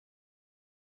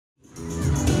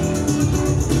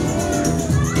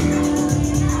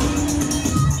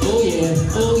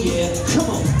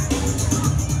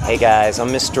Hey guys, I'm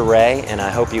Mr. Ray, and I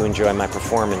hope you enjoy my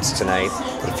performance tonight.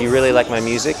 If you really like my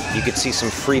music, you could see some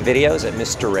free videos at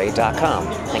MrRay.com.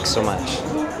 Thanks so much.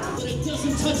 But it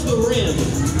doesn't touch the rim.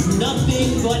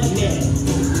 Nothing but net.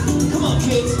 Come on,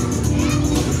 kids.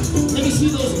 Let me see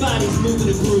those bodies moving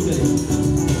and grooving.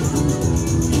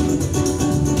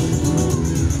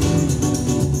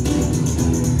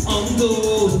 I'm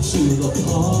going to the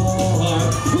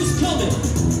park. Who's coming?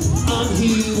 I'm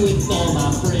here with all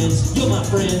my friends. You're my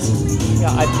friends.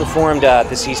 Yeah, I've performed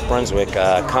this East Brunswick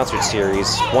concert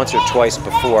series once or twice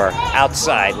before,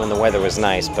 outside when the weather was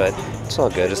nice, but it's all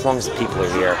good as long as the people are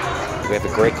here. We have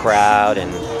a great crowd,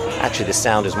 and actually the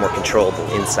sound is more controllable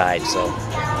inside, so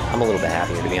I'm a little bit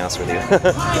happier, to be honest with you.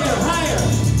 Higher, higher,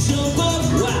 jump up,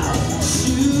 wow,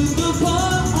 shoot the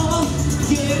ball,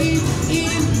 get it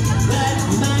in that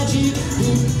magic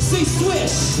hoop. Say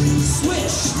swish,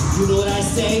 swish, you know what I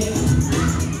say?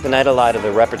 Tonight a lot of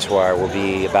the repertoire will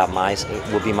be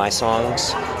my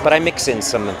songs, but I mix in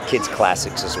some kids'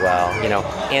 classics as well, you know,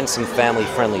 and some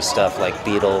family-friendly stuff like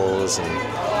Beatles and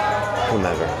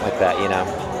whomever, like that, you know.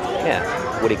 Yeah,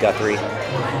 Woody Guthrie.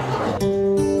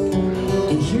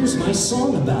 And here's my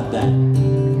song about that.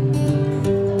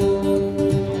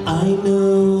 I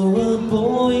know a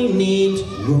boy named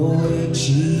Roy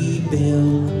G.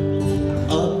 Bill.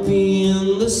 Up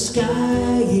in the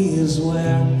sky is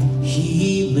where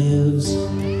he lives.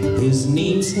 His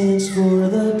name stands for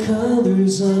the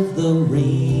colors of the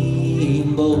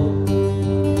rainbow.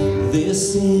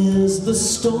 This is the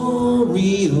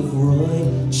story of Roy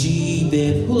G.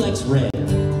 Bill. Who likes red?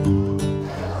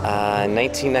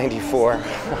 1994.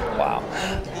 Wow.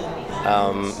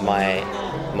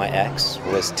 My ex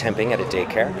was temping at a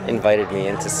daycare, invited me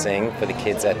in to sing for the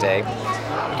kids that day,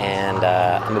 and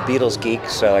I'm a Beatles geek,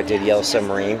 so I did Yellow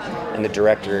Submarine, and the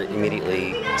director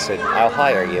immediately said, "I'll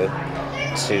hire you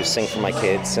to sing for my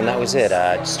kids," and that was it.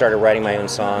 I just started writing my own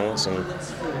songs, and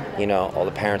you know, all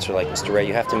the parents were like, "Mr. Ray,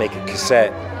 you have to make a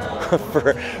cassette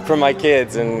for my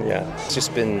kids," and yeah, it's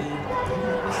just been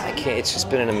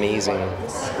an amazing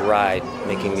ride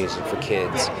making music for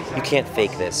kids. You can't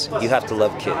fake this. You have to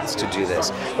love kids to do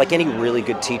this. Like any really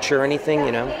good teacher or anything,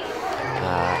 you know.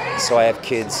 So I have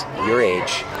kids your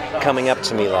age coming up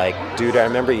to me like, "Dude, I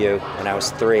remember you when I was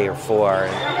 3 or 4.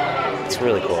 And it's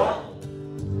really cool.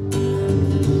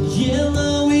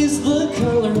 Yellow is the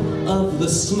color of the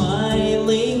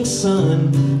smiling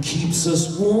sun, keeps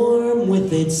us warm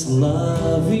with its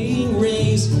loving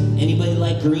rays. Anybody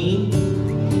like green?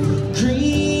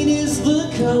 Green is the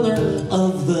color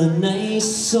of the nice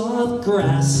soft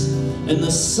grass in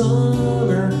the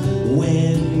summer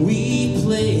when we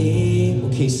play.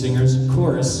 Okay, singers,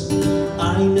 chorus.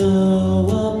 I know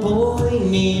a boy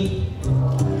named,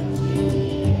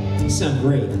 sound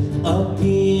great, up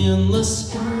in the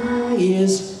sky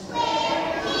is,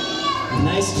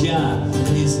 nice job.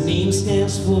 His name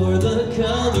stands for the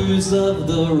colors of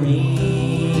the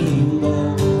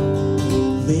rainbow.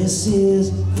 This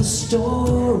is the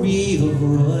story of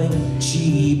Roy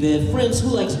G. Bill. Friends, who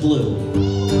likes blue?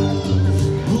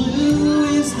 Blue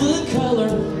is the color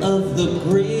of the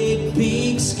great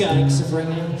big sky, except right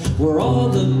now, where all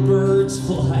the birds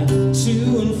fly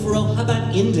to and fro. How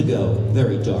about indigo?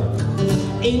 Very dark.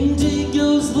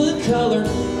 Indigo's the color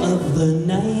of the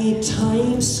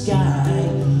nighttime sky,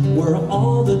 where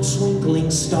all the twinkling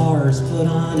stars put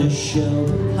on a show.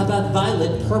 How about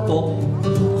violet? Purple.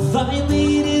 Violet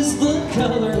is the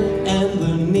color and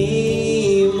the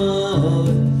name of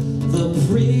the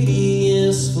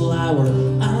prettiest flower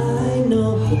I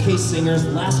know. Okay, singers,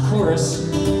 last chorus.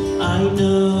 I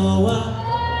know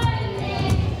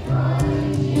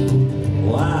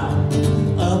wow.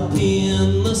 Up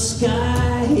in the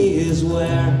sky is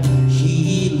where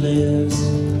he lives.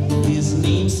 His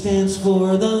name stands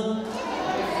for the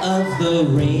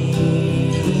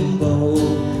rainbow.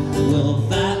 Well,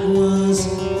 that was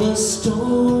the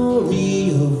story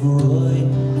of Roy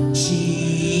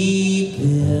G.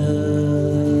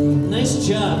 Bill. Nice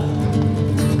job.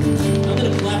 I'm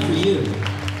gonna clap for you.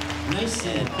 Nice.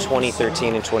 In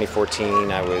 2013 and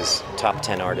 2014, I was top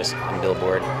 10 artist on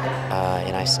Billboard,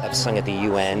 and I've sung at the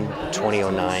UN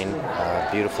 2009,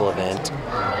 beautiful event.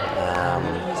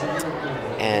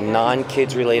 And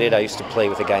non-kids related, I used to play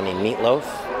with a guy named Meatloaf,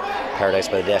 Paradise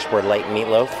by the Dashboard Light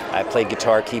Meatloaf. I played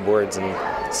guitar, keyboards, and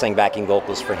sang backing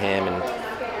vocals for him in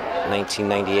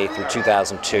 1998 through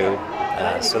 2002,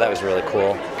 so that was really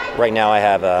cool. Right now I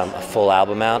have a full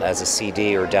album out as a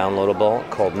CD or downloadable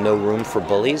called No Room for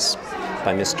Bullies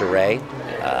by Mr. Ray.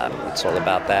 It's all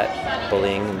about that,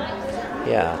 bullying.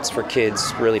 Yeah, it's for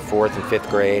kids, really 4th and 5th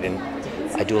grade, and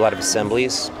I do a lot of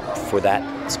assemblies for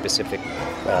that specific,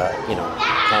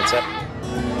 concept.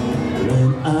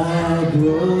 When I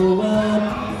grow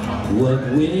up, what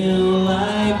will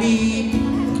I be?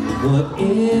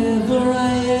 Whatever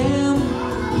I am,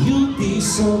 you'll be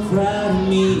so proud of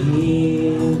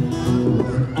me.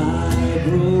 When I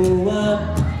grow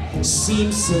up,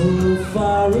 seems so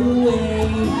far away.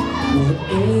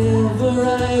 Whatever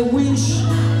I wish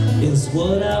is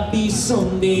what I'll be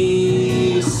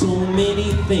someday. So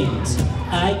many things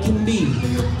I can be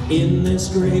in this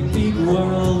great big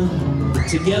world.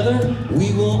 Together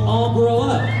we will all grow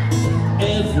up.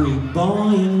 Every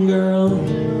boy and girl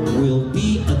will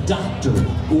be a doctor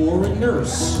or a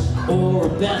nurse or a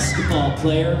basketball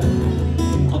player,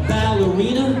 a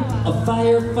ballerina, a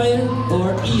firefighter,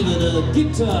 or even a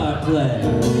guitar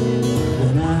player.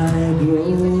 When I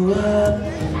grow up,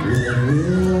 what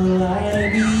will I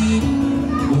be?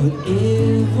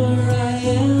 Whatever I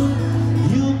am,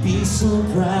 you'll be so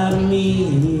proud of me.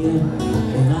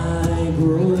 When I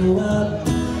grow up,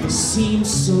 seems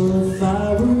so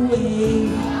far away.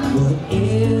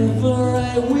 Whatever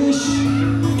I wish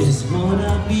is what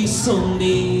I'll be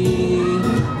someday.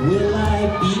 Will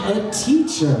I be a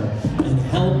teacher and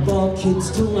help all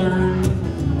kids to learn?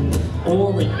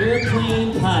 Or an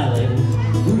airplane pilot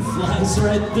who flies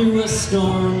right through a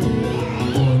storm?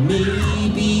 Or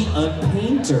maybe a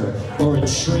painter or a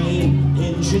train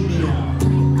engineer?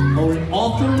 Or an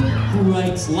author who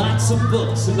writes lots of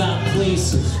books about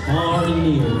places far and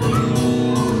near?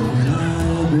 When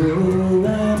I grow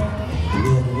up,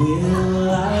 what will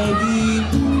I be?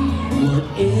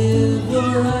 Whatever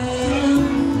I am,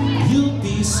 you'll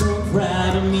be so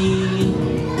proud of me.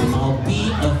 I'll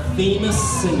be a famous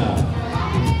singer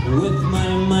with my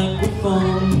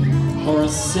microphone, or a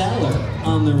sailor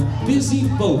on their busy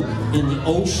boat and the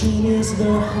ocean is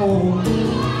their home.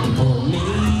 Or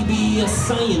maybe a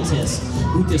scientist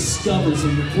who discovers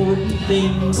important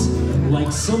things,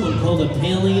 like someone called a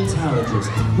paleontologist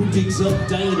who digs up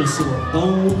dinosaur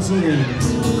bones and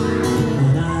wings.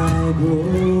 When I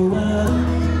grow up,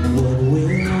 what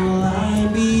will I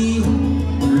be?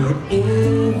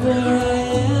 Whatever I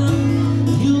am,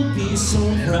 you'll be so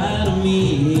proud of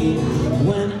me.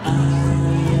 When I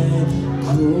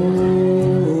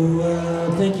grow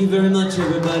up. Thank you very much,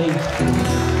 everybody.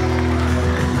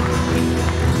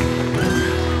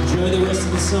 Enjoy the rest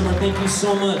of the summer. Thank you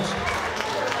so much.